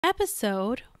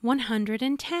Episode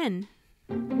 110.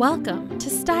 Welcome to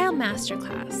Style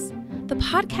Masterclass, the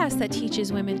podcast that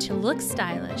teaches women to look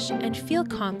stylish and feel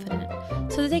confident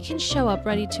so that they can show up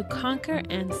ready to conquer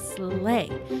and slay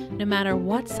no matter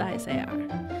what size they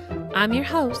are. I'm your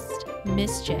host,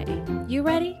 Miss J. You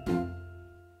ready?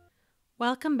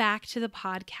 Welcome back to the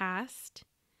podcast.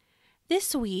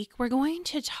 This week, we're going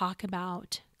to talk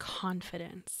about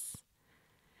confidence.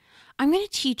 I'm going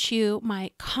to teach you my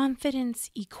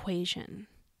confidence equation.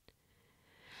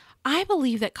 I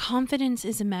believe that confidence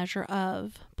is a measure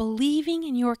of believing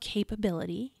in your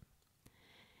capability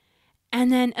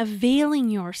and then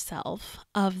availing yourself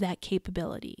of that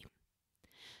capability.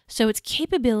 So it's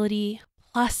capability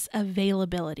plus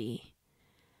availability.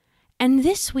 And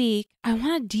this week, I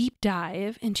want to deep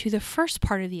dive into the first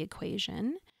part of the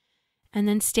equation, and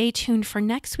then stay tuned for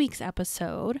next week's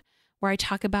episode where I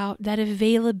talk about that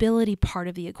availability part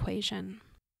of the equation.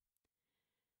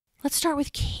 Let's start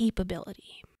with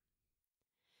capability.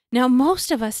 Now,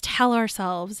 most of us tell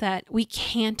ourselves that we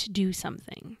can't do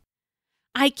something.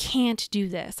 I can't do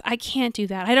this. I can't do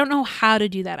that. I don't know how to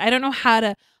do that. I don't know how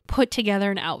to put together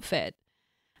an outfit.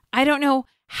 I don't know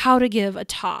how to give a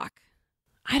talk.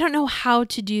 I don't know how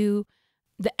to do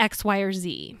the X, Y, or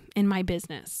Z in my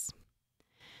business.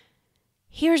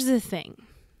 Here's the thing.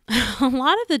 A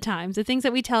lot of the times, the things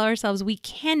that we tell ourselves we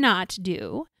cannot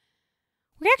do,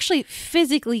 we're actually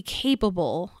physically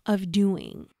capable of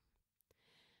doing.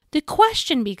 The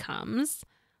question becomes,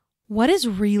 what is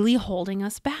really holding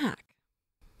us back?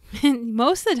 And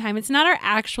most of the time, it's not our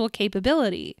actual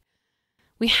capability.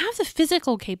 We have the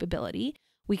physical capability.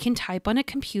 We can type on a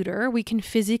computer. We can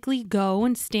physically go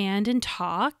and stand and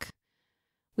talk.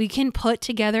 We can put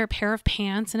together a pair of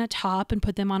pants and a top and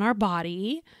put them on our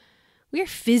body. We are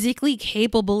physically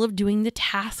capable of doing the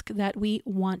task that we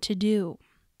want to do.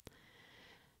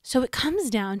 So it comes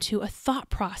down to a thought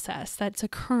process that's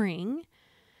occurring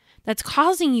that's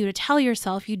causing you to tell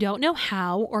yourself you don't know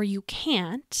how or you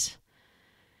can't,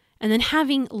 and then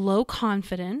having low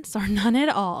confidence or none at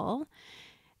all,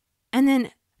 and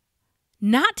then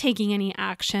not taking any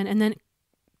action, and then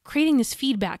creating this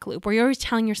feedback loop where you're always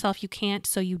telling yourself you can't,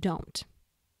 so you don't.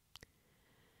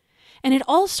 And it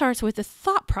all starts with the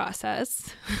thought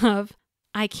process of,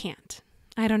 I can't.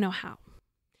 I don't know how.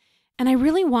 And I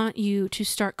really want you to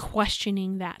start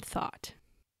questioning that thought.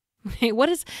 Okay, what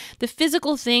is the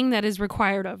physical thing that is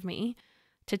required of me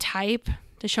to type,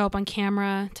 to show up on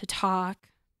camera, to talk,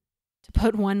 to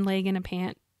put one leg in a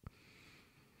pant,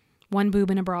 one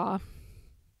boob in a bra?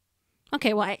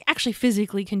 Okay, well, I actually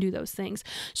physically can do those things.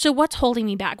 So what's holding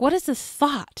me back? What is the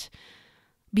thought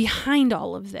behind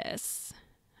all of this?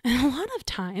 And a lot of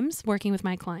times, working with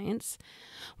my clients,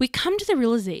 we come to the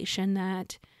realization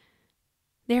that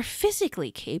they're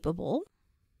physically capable.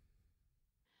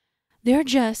 They're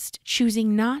just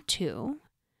choosing not to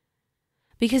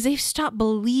because they've stopped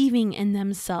believing in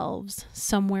themselves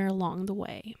somewhere along the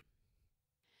way.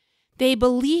 They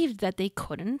believed that they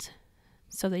couldn't,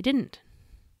 so they didn't.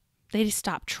 They just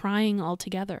stopped trying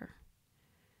altogether.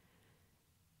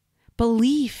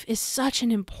 Belief is such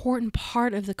an important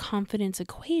part of the confidence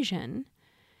equation.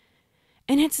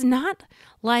 And it's not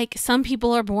like some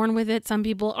people are born with it, some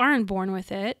people aren't born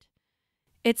with it.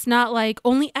 It's not like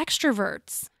only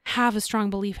extroverts have a strong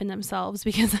belief in themselves,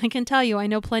 because I can tell you, I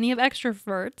know plenty of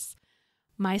extroverts,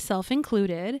 myself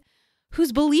included,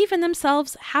 whose belief in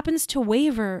themselves happens to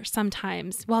waver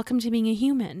sometimes. Welcome to being a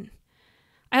human.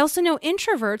 I also know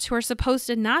introverts who are supposed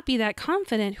to not be that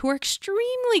confident, who are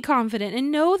extremely confident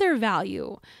and know their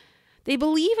value. They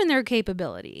believe in their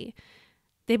capability.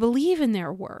 They believe in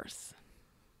their worth.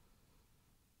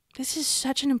 This is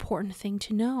such an important thing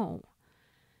to know.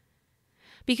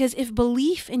 Because if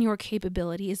belief in your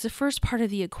capability is the first part of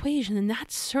the equation, then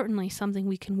that's certainly something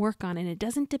we can work on. And it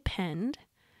doesn't depend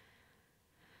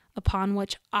upon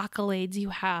which accolades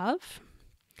you have.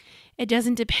 It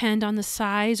doesn't depend on the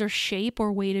size or shape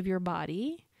or weight of your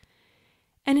body.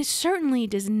 And it certainly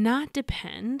does not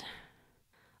depend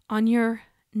on your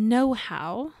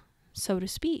know-how, so to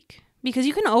speak. Because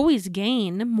you can always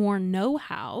gain more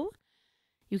know-how.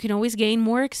 You can always gain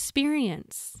more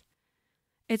experience.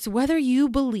 It's whether you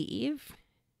believe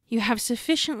you have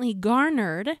sufficiently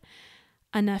garnered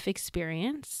enough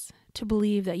experience to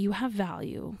believe that you have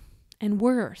value and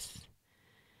worth.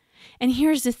 And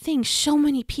here's the thing, so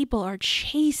many people are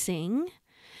chasing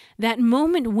that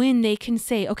moment when they can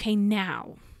say, okay,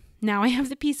 now I have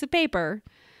the piece of paper,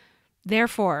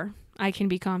 therefore I can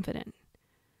be confident.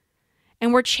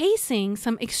 And we're chasing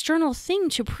some external thing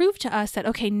to prove to us that,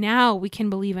 okay, now we can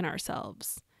believe in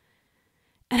ourselves.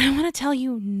 And I want to tell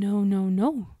you,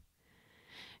 no.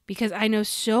 Because I know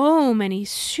so many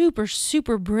super,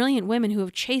 super brilliant women who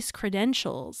have chased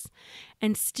credentials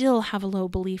and still have a low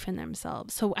belief in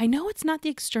themselves. So I know it's not the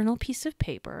external piece of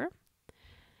paper.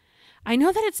 I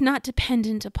know that it's not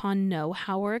dependent upon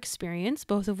know-how or experience,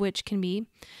 both of which can be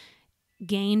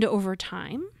gained over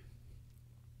time.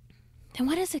 Then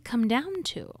what does it come down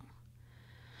to?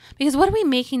 Because what are we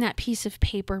making that piece of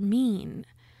paper mean?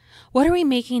 What are we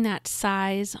making that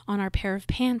size on our pair of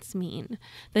pants mean?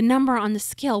 The number on the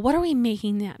scale, what are we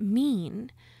making that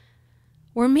mean?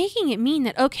 We're making it mean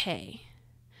that, okay,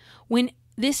 when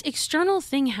this external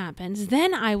thing happens,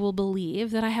 then I will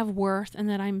believe that I have worth and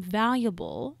that I'm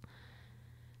valuable.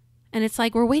 And it's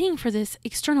like we're waiting for this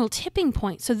external tipping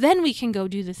point so then we can go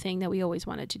do the thing that we always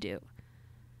wanted to do.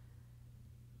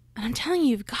 And I'm telling you,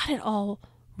 you've got it all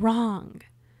wrong.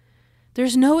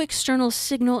 There's no external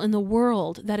signal in the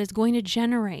world that is going to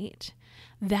generate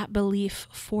that belief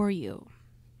for you.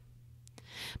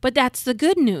 But that's the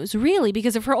good news, really,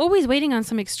 because if we're always waiting on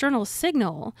some external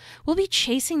signal, we'll be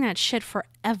chasing that shit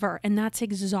forever, and that's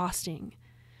exhausting.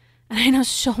 And I know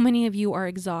so many of you are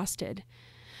exhausted.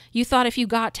 You thought if you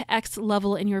got to X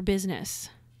level in your business,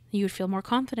 you would feel more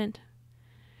confident.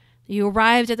 You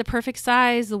arrived at the perfect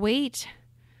size, the weight,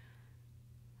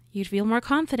 you'd feel more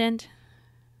confident.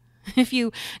 If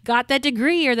you got that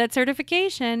degree or that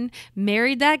certification,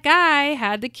 married that guy,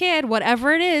 had the kid,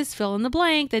 whatever it is, fill in the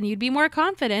blank, then you'd be more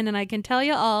confident. And I can tell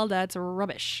you all that's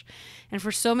rubbish. And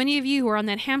for so many of you who are on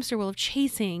that hamster wheel of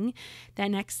chasing that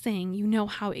next thing, you know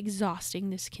how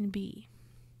exhausting this can be.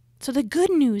 So the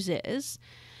good news is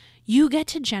you get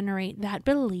to generate that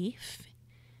belief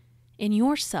in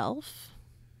yourself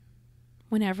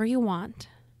whenever you want,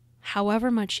 however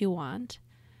much you want.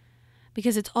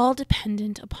 Because it's all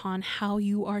dependent upon how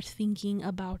you are thinking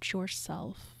about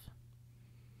yourself.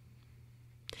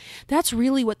 That's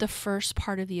really what the first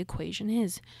part of the equation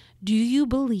is. Do you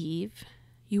believe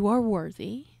you are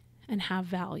worthy and have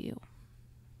value?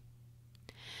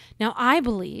 Now, I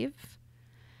believe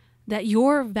that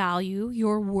your value,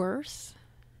 your worth,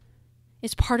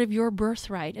 is part of your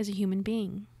birthright as a human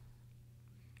being.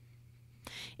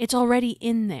 It's already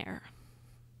in there.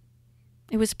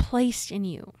 It was placed in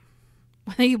you.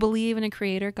 Whether you believe in a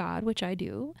creator God, which I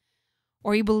do,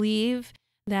 or you believe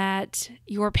that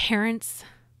your parents'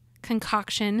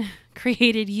 concoction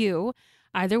created you,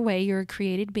 either way, you're a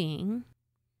created being,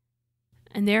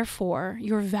 and therefore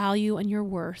your value and your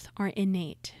worth are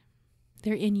innate.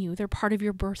 They're in you. They're part of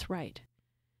your birthright.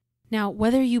 Now,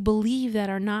 whether you believe that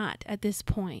or not at this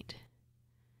point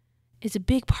is a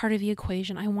big part of the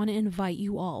equation I want to invite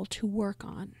you all to work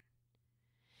on.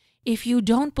 If you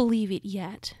don't believe it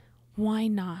yet, why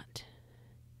not?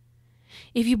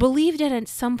 If you believed it at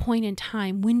some point in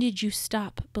time, when did you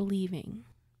stop believing?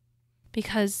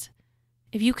 Because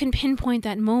if you can pinpoint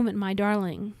that moment, my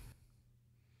darling,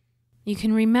 you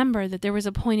can remember that there was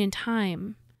a point in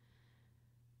time,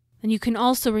 and you can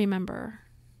also remember,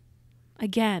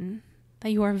 again,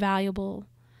 that you are valuable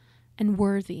and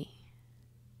worthy.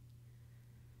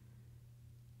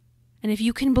 And if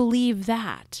you can believe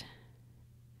that,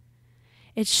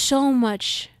 it's so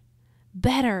much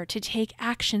better to take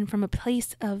action from a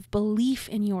place of belief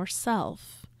in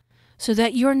yourself so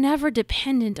that you're never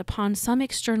dependent upon some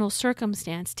external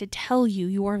circumstance to tell you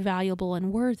you are valuable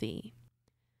and worthy.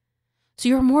 So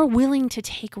you're more willing to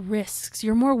take risks.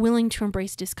 You're more willing to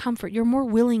embrace discomfort. You're more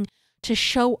willing to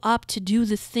show up to do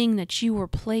the thing that you were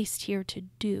placed here to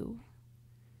do.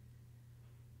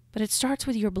 But it starts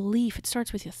with your belief. It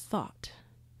starts with your thought.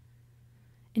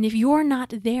 And if you're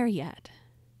not there yet,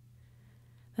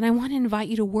 then I want to invite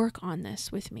you to work on this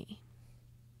with me.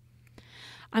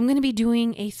 I'm going to be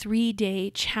doing a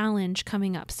 3-day challenge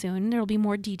coming up soon. There will be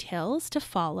more details to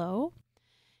follow.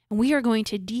 And we are going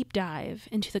to deep dive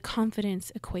into the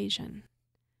confidence equation.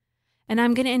 And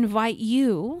I'm going to invite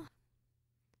you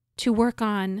to work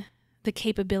on the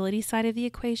capability side of the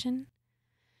equation,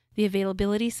 the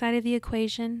availability side of the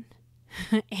equation,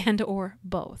 and or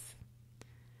both.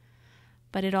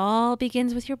 But it all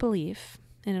begins with your belief.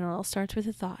 And it all starts with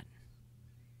a thought.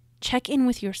 Check in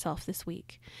with yourself this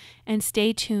week and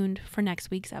stay tuned for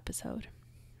next week's episode.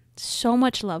 So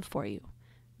much love for you.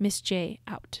 Miss J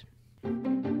out.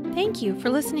 Thank you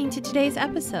for listening to today's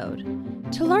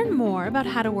episode. To learn more about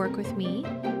how to work with me,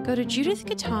 go to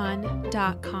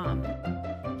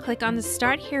judithgaton.com. Click on the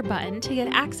Start Here button to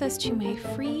get access to my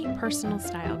free personal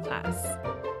style class.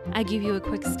 I give you a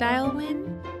quick style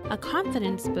win, a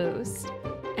confidence boost,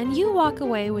 and you walk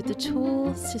away with the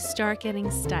tools to start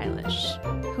getting stylish.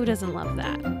 Who doesn't love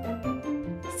that?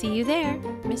 See you there.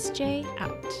 Miss J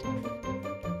out.